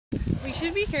we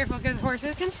should be careful because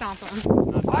horses can stomp them.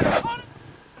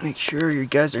 Make sure your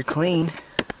guys are clean.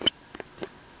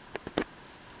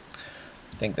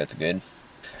 I think that's good.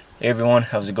 Hey everyone,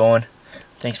 how's it going?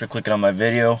 Thanks for clicking on my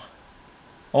video.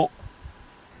 Oh,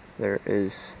 there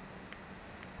is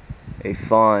a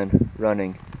fawn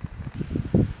running.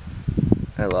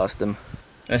 I lost him.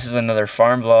 This is another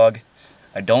farm vlog.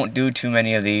 I don't do too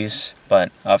many of these,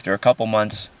 but after a couple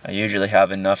months, I usually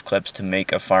have enough clips to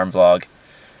make a farm vlog.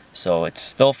 So it's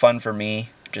still fun for me,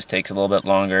 it just takes a little bit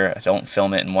longer. I don't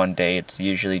film it in one day. It's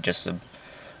usually just a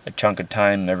chunk of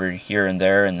time every here and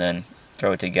there, and then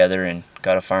throw it together and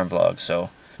got a farm vlog. So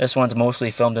this one's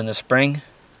mostly filmed in the spring.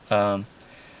 Main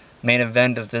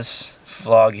event of this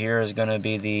vlog here is going to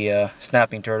be the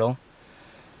snapping turtle.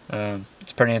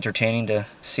 It's pretty entertaining to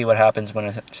see what happens when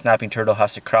a snapping turtle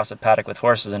has to cross a paddock with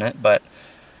horses in it, but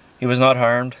he was not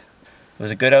harmed. It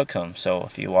was a good outcome, so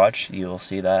if you watch, you will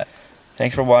see that.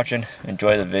 Thanks for watching,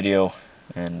 enjoy the video,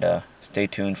 and stay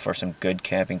tuned for some good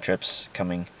camping trips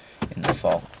coming in the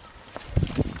fall.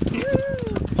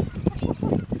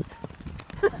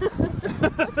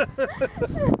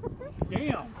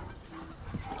 Damn!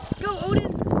 Go,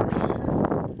 Odin!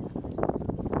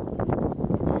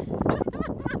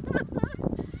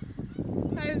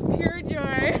 That is pure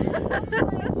joy.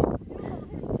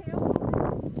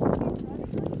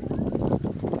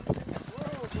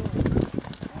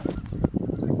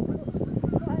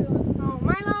 Oh,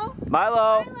 Milo!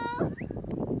 Milo!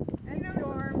 And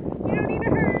Storm. You don't need to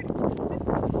hurt.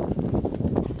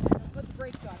 Put the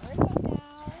brakes on right now.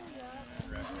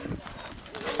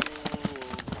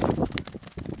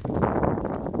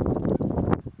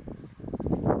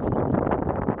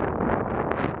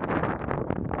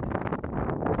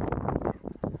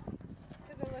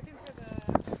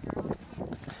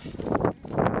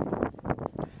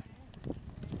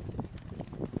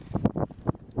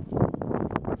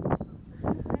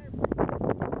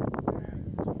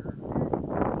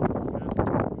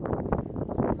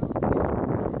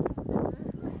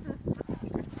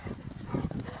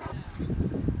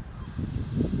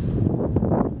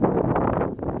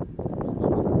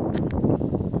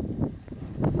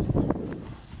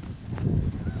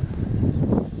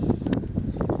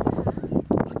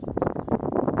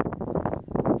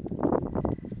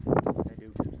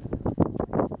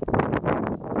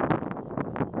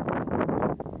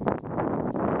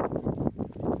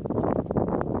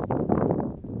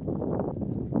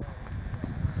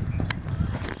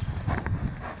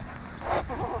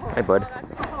 Hey bud.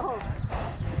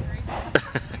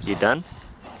 You done?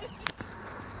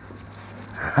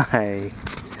 Hi.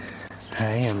 Hi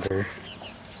Amber.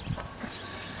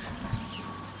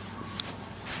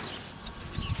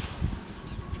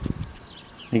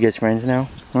 You guys friends now?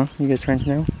 Huh? You guys friends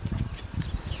now?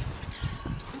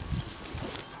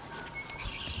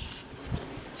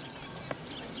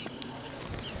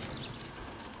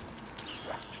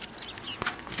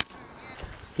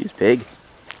 He's big.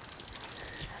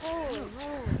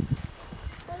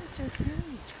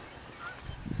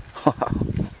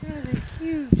 That is a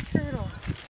huge turtle.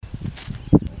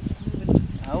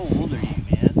 How old are you,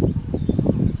 man?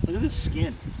 Look at this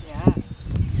skin. Yeah.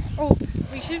 Oh,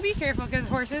 we should be careful because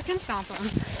horses can stomp them.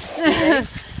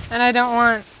 And I don't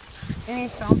want any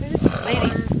stomping.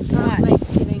 Ladies, come on.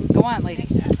 Go on,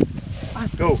 ladies.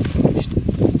 Go.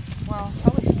 Well,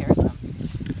 probably scares them.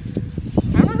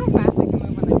 I don't know how fast they can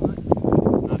move when they look.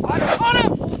 On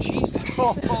him! Oh, jeez.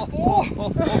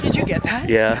 Did you get that?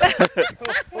 Yeah. Look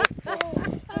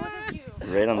at you.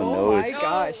 Right on the Oh nose. my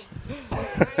gosh. I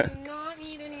do not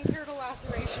need any turtle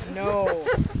lacerations. No.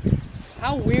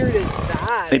 How weird is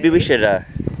that? Maybe we should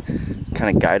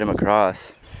kind of guide him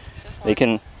across. They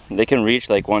can reach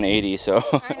like 180, so I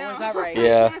know. Oh, is that right?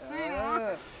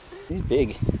 yeah. He's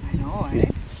big. I know, His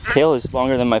tail is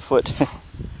longer than my foot.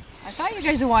 I thought you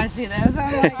guys would want to see this.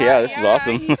 I'm like, Yeah, this is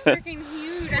awesome. He's freaking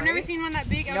huge. I've never seen one that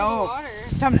big out of the water.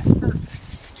 Tumnus.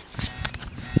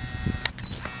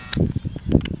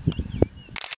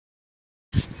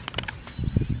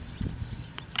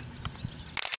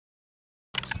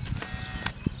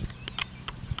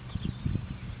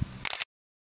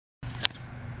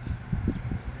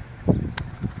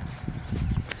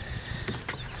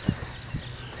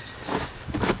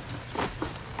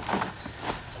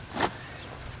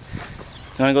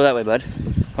 You wanna go that way, bud?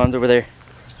 Pond's over there.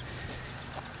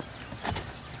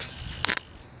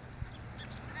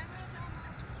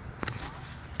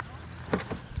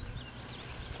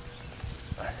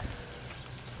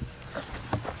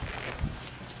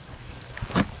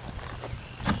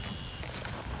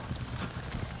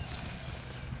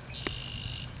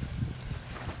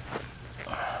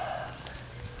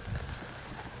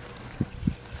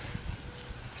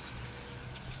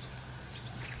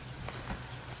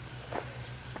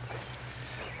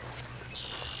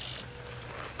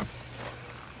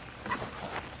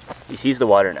 sees the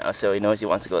water now, so he knows he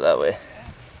wants to go that way.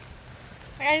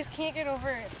 Like, I just can't get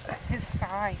over his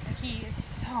size. Like, he is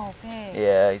so big.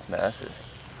 Yeah, he's massive.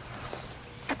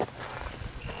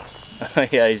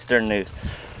 Yeah, he's starting to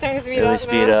really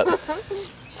speed up. Oh,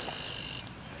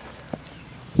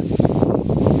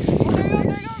 there he goes,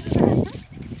 there he goes.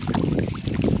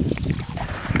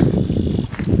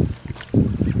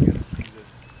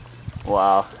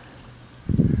 Wow.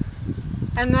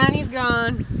 And then he's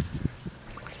gone.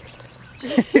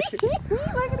 Look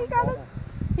at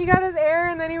he got his air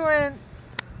and then he went.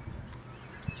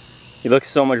 He looks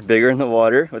so much bigger in the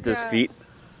water with his feet.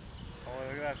 Oh,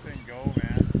 look at that thing go,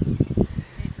 man.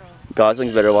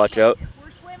 Gosling better watch out.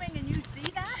 We're swimming and you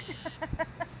see that?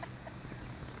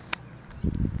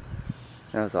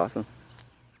 That was awesome.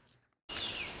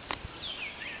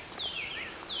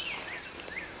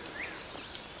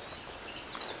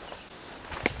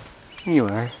 Here you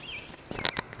are.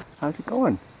 How's it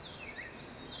going?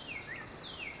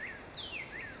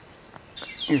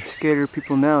 You're scared of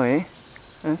people now, eh?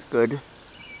 That's good.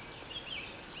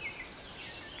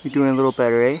 You're doing a little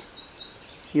better, eh?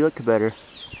 You look better.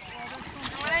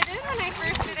 What I did when I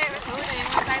first did it with Odin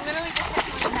was I literally just kept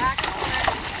going back and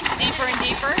forth. Deeper and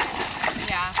deeper?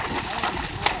 Yeah.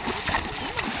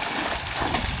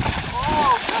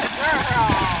 Oh, good girl.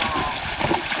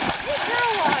 Good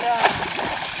girl, Lana.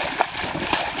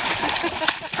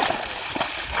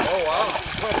 Oh, wow.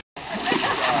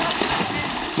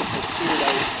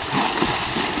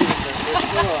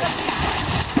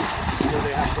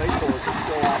 They have play boards that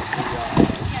go off the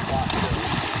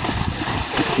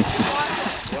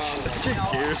such a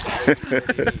cute.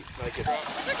 Like it's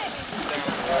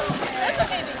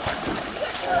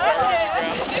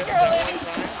Good girl, Libby.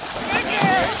 Good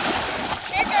girl.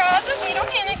 Good girl. It's okay. Don't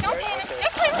panic. Don't panic.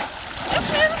 Just swim. Just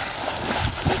swim.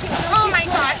 Oh my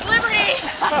gosh, Liberty.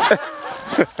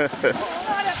 I'm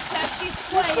not upset. She's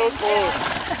playing. so close.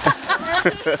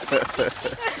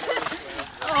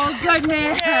 Oh, good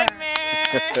man. Good man.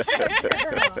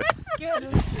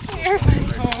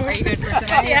 Are you good for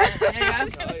tonight? Yeah. Yeah.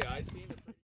 Oh, yeah, I